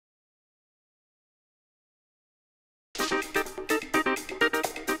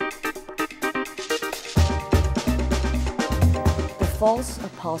false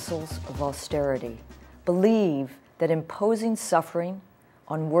apostles of austerity believe that imposing suffering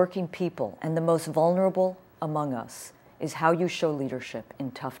on working people and the most vulnerable among us is how you show leadership in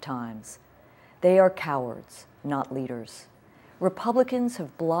tough times. They are cowards, not leaders. Republicans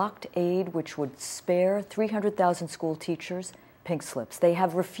have blocked aid which would spare 300,000 school teachers pink slips. They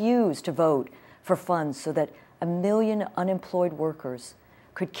have refused to vote for funds so that 1 million unemployed workers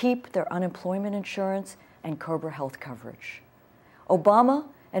could keep their unemployment insurance and COBRA health coverage. Obama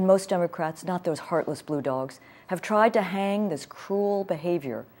and most Democrats, not those heartless blue dogs, have tried to hang this cruel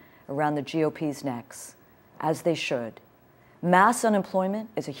behavior around the GOP's necks, as they should. Mass unemployment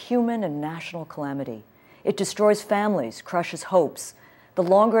is a human and national calamity. It destroys families, crushes hopes. The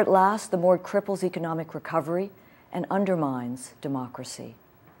longer it lasts, the more it cripples economic recovery and undermines democracy.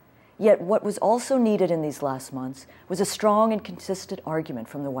 Yet what was also needed in these last months was a strong and consistent argument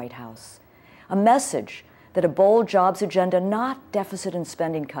from the White House, a message that a bold jobs agenda, not deficit and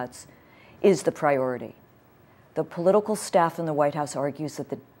spending cuts, is the priority. The political staff in the White House argues that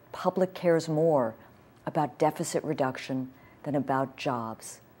the public cares more about deficit reduction than about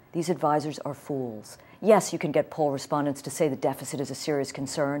jobs. These advisors are fools. Yes, you can get poll respondents to say the deficit is a serious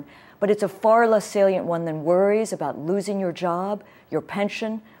concern, but it's a far less salient one than worries about losing your job, your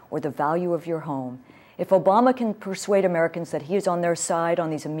pension, or the value of your home. If Obama can persuade Americans that he is on their side on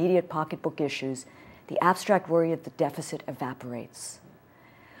these immediate pocketbook issues, the abstract worry of the deficit evaporates.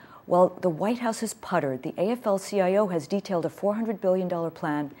 While the White House has puttered, the AFL-CIO has detailed a $400 billion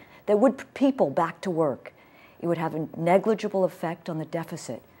plan that would put people back to work. It would have a negligible effect on the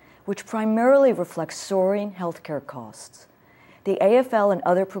deficit, which primarily reflects soaring health care costs. The AFL and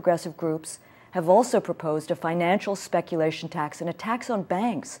other progressive groups have also proposed a financial speculation tax and a tax on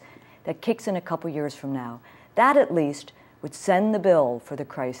banks that kicks in a couple years from now. That, at least, would send the bill for the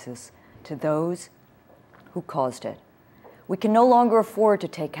crisis to those who caused it. We can no longer afford to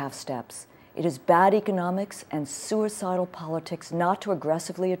take half steps. It is bad economics and suicidal politics not to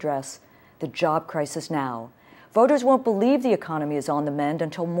aggressively address the job crisis now. Voters won't believe the economy is on the mend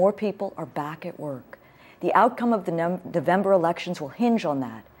until more people are back at work. The outcome of the November elections will hinge on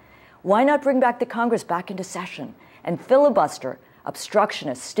that. Why not bring back the Congress back into session and filibuster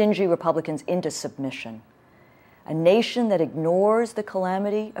obstructionist, stingy Republicans into submission? A nation that ignores the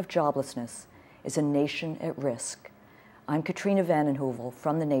calamity of joblessness is a nation at risk. I'm Katrina vanden Heuvel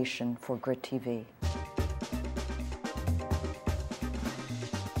from The Nation for Grit TV.